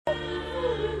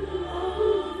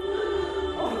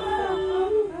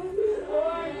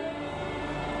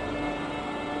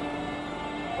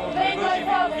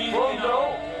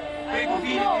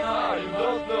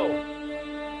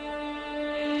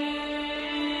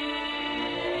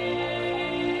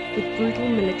With brutal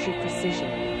military precision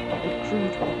and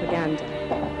crude propaganda,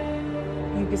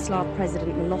 Yugoslav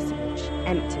President Milosevic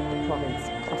emptied the province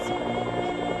of Kosovo.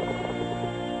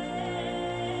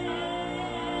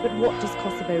 But what does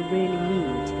Kosovo really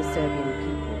mean to the Serbian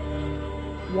people?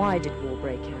 Why did war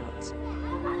break out?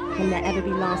 Can there ever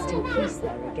be lasting peace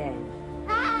there again?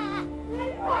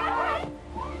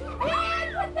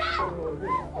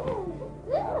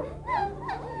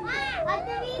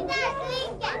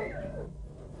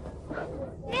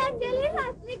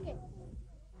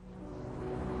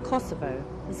 Kosovo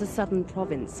is a southern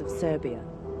province of Serbia.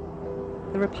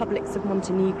 The republics of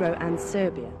Montenegro and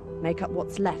Serbia make up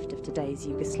what's left of today's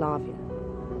Yugoslavia.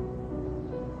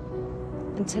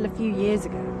 Until a few years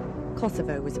ago,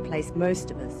 Kosovo was a place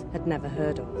most of us had never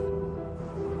heard of.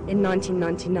 In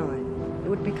 1999, it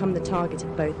would become the target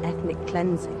of both ethnic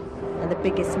cleansing and the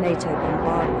biggest NATO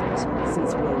bombardment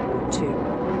since World War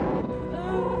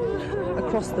II.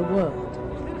 Across the world,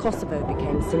 Kosovo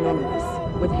became synonymous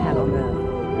with hell on earth.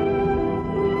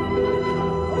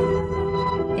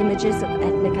 Images of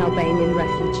ethnic Albanian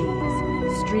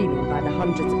refugees streaming by the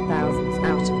hundreds of thousands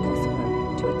out of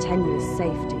Kosovo to a tenuous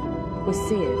safety were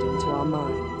seared into our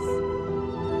minds.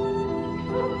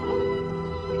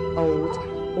 Old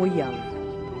or young,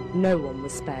 no one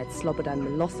was spared Slobodan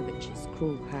Milosevic's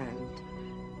cruel hand.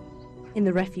 In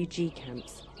the refugee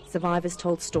camps, survivors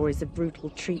told stories of brutal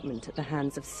treatment at the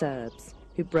hands of Serbs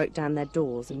who broke down their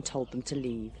doors and told them to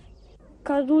leave.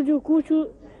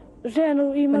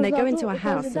 When they go into a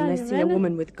house and they see a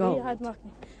woman with gold,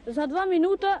 they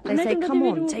say, "Come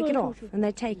on, take it off," and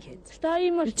they take it.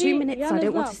 "In 2 minutes, I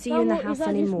don't want to see you in the house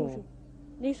anymore."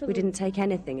 We didn't take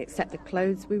anything except the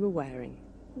clothes we were wearing.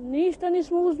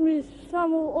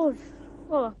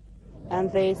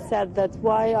 And they said that,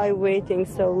 "Why are you waiting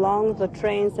so long? The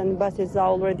trains and buses are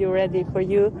already ready for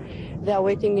you. They are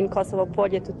waiting in Kosovo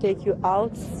Polje to take you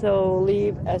out, so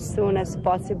leave as soon as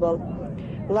possible."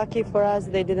 Lucky for us,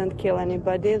 they didn't kill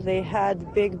anybody. They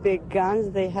had big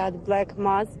guns, they had black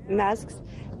masks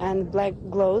and black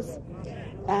gloves,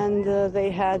 and they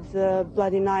had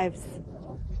bloody knives.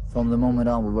 From the moment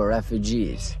on, we were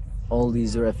refugees. All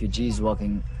these refugees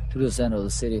walking through the center of the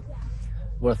city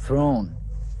were thrown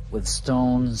with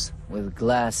stones, with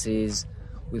glasses,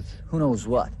 with who knows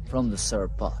what, from the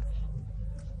Serb part.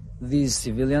 These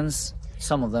civilians,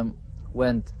 some of them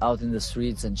went out in the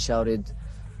streets and shouted,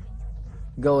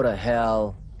 "Go to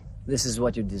hell, this is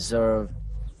what you deserve."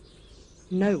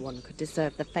 No one could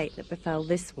deserve the fate that befell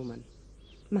this woman.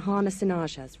 Mihane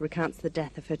recounts the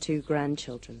death of her 2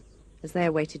 grandchildren as they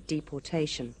awaited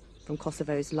deportation from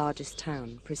Kosovo's largest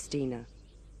town, Pristina.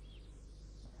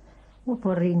 I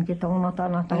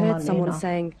heard someone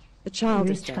saying, "The child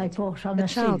is dead. The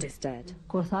child is dead."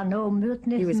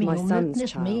 He was my son's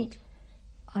child.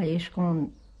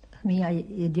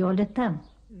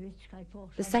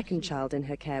 The second child in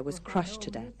her care was crushed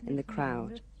to death in the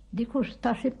crowd.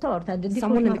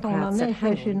 Someone in the crowd said,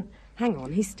 hang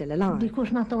on, he's still alive." The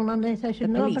police were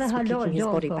kicking his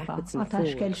body backwards and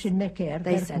forwards.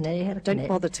 They said, "Don't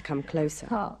bother to come closer.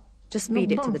 Just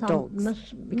feed it to the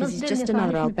dogs, because he's just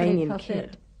another Albanian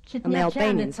kid. And the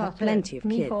Albanians have plenty of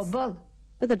kids.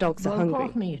 But the dogs are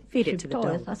hungry. Feed it to the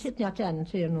dogs."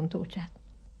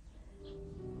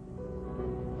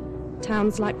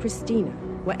 Towns like Pristina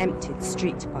were emptied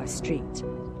street by street.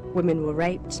 Women were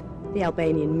raped, the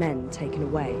Albanian men taken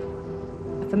away.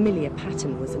 A familiar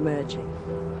pattern was emerging.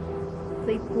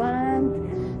 They planned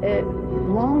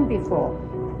long before,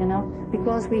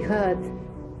 because we heard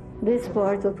this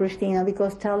part of Pristina,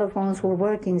 because telephones were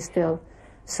working still.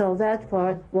 So that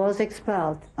part was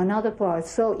expelled, another part.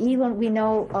 So even we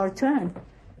know our turn.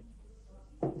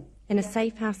 In a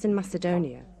safe house in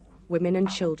Macedonia, women and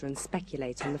children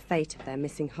speculate on the fate of their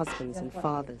missing husbands and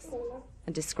fathers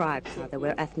and describe how they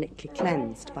were ethnically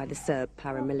cleansed by the Serb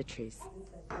paramilitaries.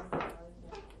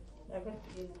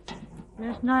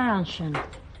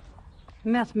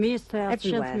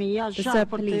 Everywhere, the Serb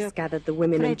police gathered the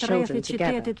women and children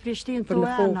together from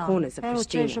the 4 corners of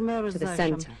Pristina to the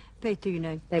centre.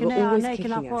 They were always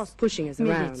kicking us, pushing us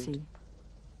around.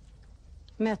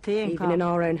 Even in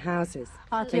our own houses,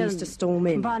 they used to storm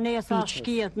in, beat us, swear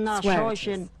at us,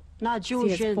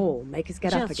 see us fall, make us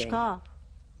get up again,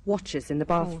 watch us in the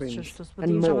bathrooms,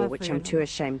 and more, which I'm too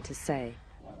ashamed to say.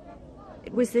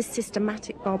 It was this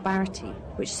systematic barbarity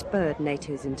which spurred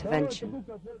NATO's intervention.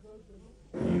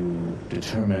 You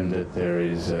determine that there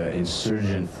is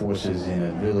insurgent forces in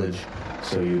a village,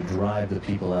 so you drive the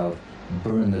people out,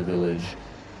 burn the village,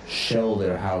 shell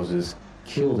their houses,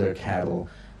 kill their cattle,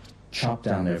 chop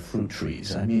down their fruit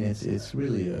trees. I mean, it's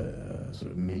really a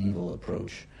sort of medieval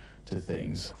approach to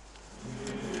things.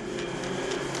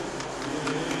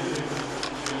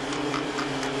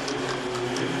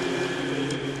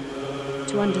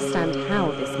 To understand how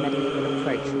this medieval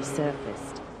approach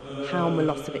resurfaced, how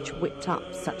Milosevic whipped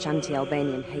up such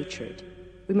anti-Albanian hatred,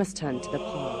 we must turn to the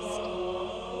past.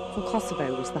 For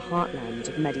Kosovo was the heartland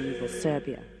of medieval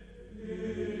Serbia.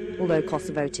 Although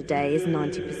Kosovo today is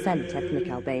 90% ethnic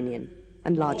Albanian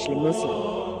and largely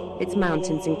Muslim, its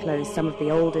mountains enclose some of the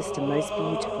oldest and most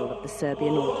beautiful of the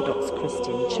Serbian Orthodox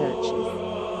Christian churches.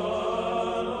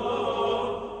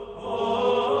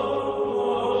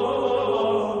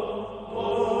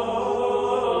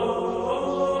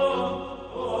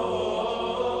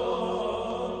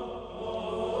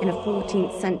 In a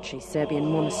 14th century Serbian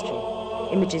monastery,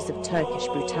 images of Turkish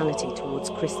brutality towards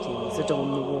Christians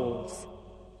adorn the walls.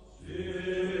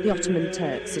 The Ottoman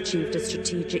Turks achieved a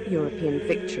strategic European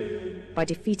victory by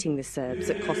defeating the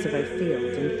Serbs at Kosovo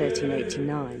Field in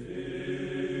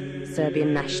 1389.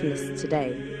 Serbian nationalists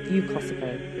today view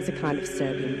Kosovo as a kind of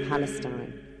Serbian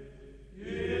Palestine.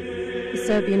 The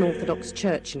Serbian Orthodox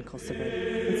Church in Kosovo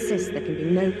insists there can be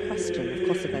no question of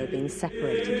Kosovo being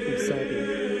separated from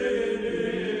Serbia.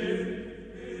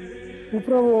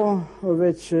 Upravo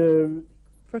već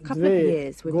For a couple of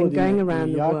years we've been going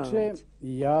around the world,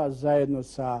 ja zajedno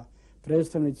sa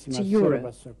predstavnicima to Serba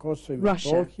Europe, sa Kosova i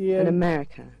Russia and Metohije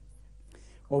America, telling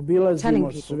obilazimo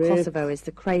people svet, Kosovo is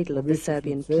the cradle of the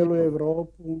Serbian celu people,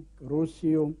 Evropu,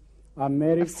 Rusiju,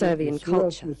 Ameriku of Serbian i svi vas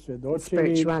culture smo and svedočili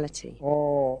spirituality.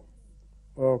 o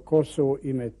Kosovu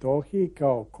i Metohiji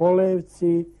kao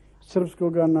kolevci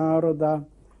srpskog naroda,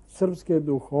 srpske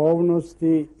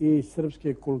duhovnosti i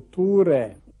srpske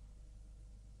kulture.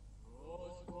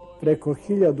 Preko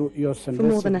 1080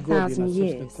 godina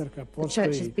Srpska crkva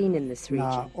postoji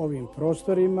na ovim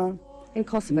prostorima. In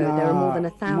Kosovo, there are more than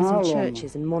 1,000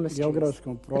 churches and monasteries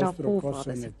geografskom that our prostoru Kosova i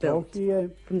forefathers have built Metohije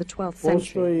from the 12th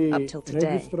century up postoji till today.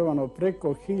 registrovano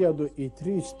preko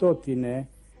 1300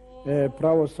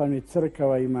 pravoslavnih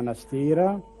crkava i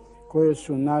manastira koje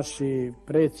su naši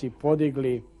preci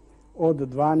podigli od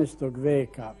 12.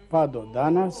 veka pa do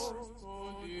danas.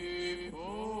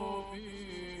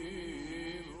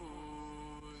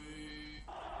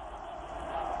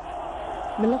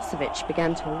 Milosevic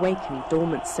began to awaken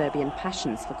dormant Serbian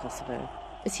passions for Kosovo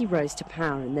as he rose to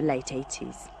power in the late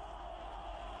 80s.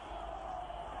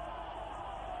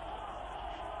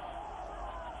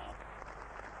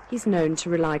 He's known to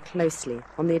rely closely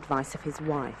on the advice of his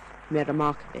wife, Mira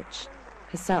Markovic,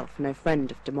 herself no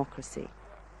friend of democracy.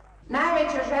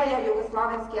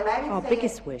 Our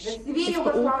biggest wish is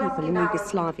for all people in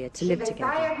Yugoslavia to live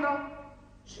together,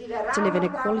 to live in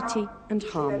equality and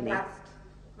harmony.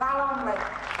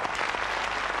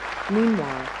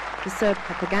 Meanwhile, the Serb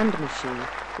propaganda machine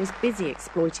was busy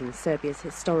exploiting Serbia's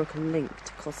historical link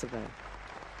to Kosovo.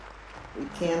 We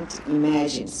can't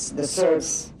imagine, the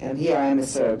Serbs, and here I am a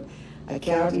Serb, I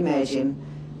cannot imagine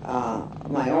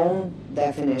my own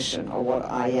definition of what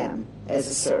I am as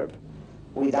a Serb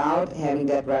without having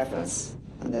that reference,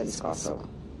 and that is Kosovo.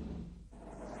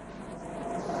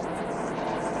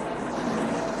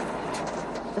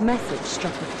 The message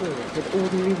struck a chord with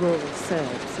ordinary rural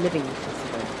Serbs living in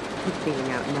Kosovo and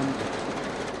feeling outnumbered.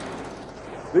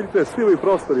 Vidite, svi ovi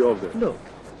prostori ovde. Look,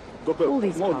 all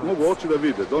these Mogu oči da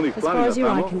vide, do onih as far planina as your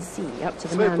eye tamo, can see, up to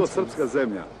the sve je to mountains, srpska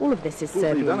zemlja. all of this is Tu i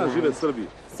Serbian danas žive land. Srbi.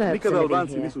 Serbs Nikada are living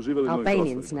Albanci here. nisu živeli na ovim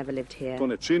Albanians prostorima. never lived here. To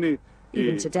ne čini i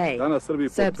Even today, danas Srbi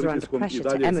pod Serbs are under pritiskom i pressure to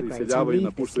dalje se emigrate and iseljavaju i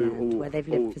leave this napuštaju land where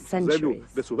they've lived ovu for zemlju centuries.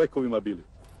 gde su vekovima bili.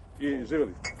 I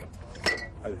živeli.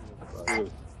 Ajde, živeli.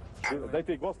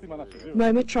 Dajte i gostima našim živeli.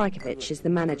 Roma Trajkovic is the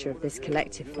manager of this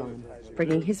collective farm,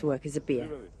 bringing his workers a beer.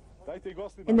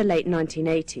 In the late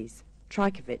 1980s,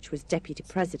 Trajkovic was deputy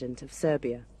president of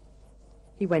Serbia.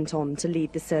 He went on to lead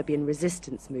the Serbian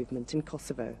resistance movement in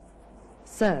Kosovo.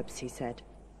 Serbs, he said,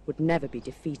 would never be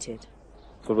defeated.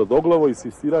 Tvrdoglavo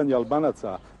insistiranje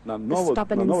Albanaca na The novoj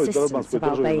stubborn insistence albanskoj of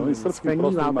državi, na ovim Albanians for a srpskim new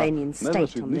prostorima, Albanian ne state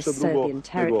znači on ništa this drugo Serbian nego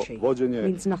territory vođenje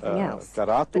means nothing else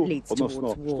karatu, but leads odnosno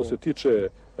towards što war. se tiče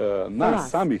For nas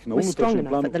us, samih na we're strong unutrašnjem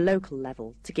enough planu. at the local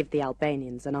level to give the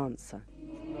Albanians an answer.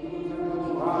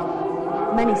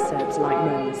 Many Serbs like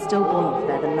Roma still believe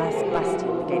they're the last bastion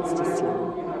against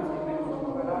Islam.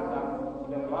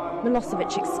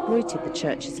 Milosevic exploited the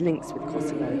church's links with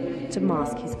Kosovo to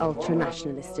mask his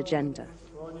ultra-nationalist agenda.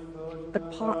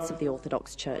 But parts of the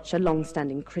Orthodox Church are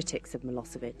long-standing critics of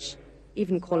Milosevic,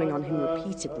 even calling on him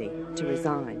repeatedly to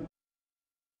resign.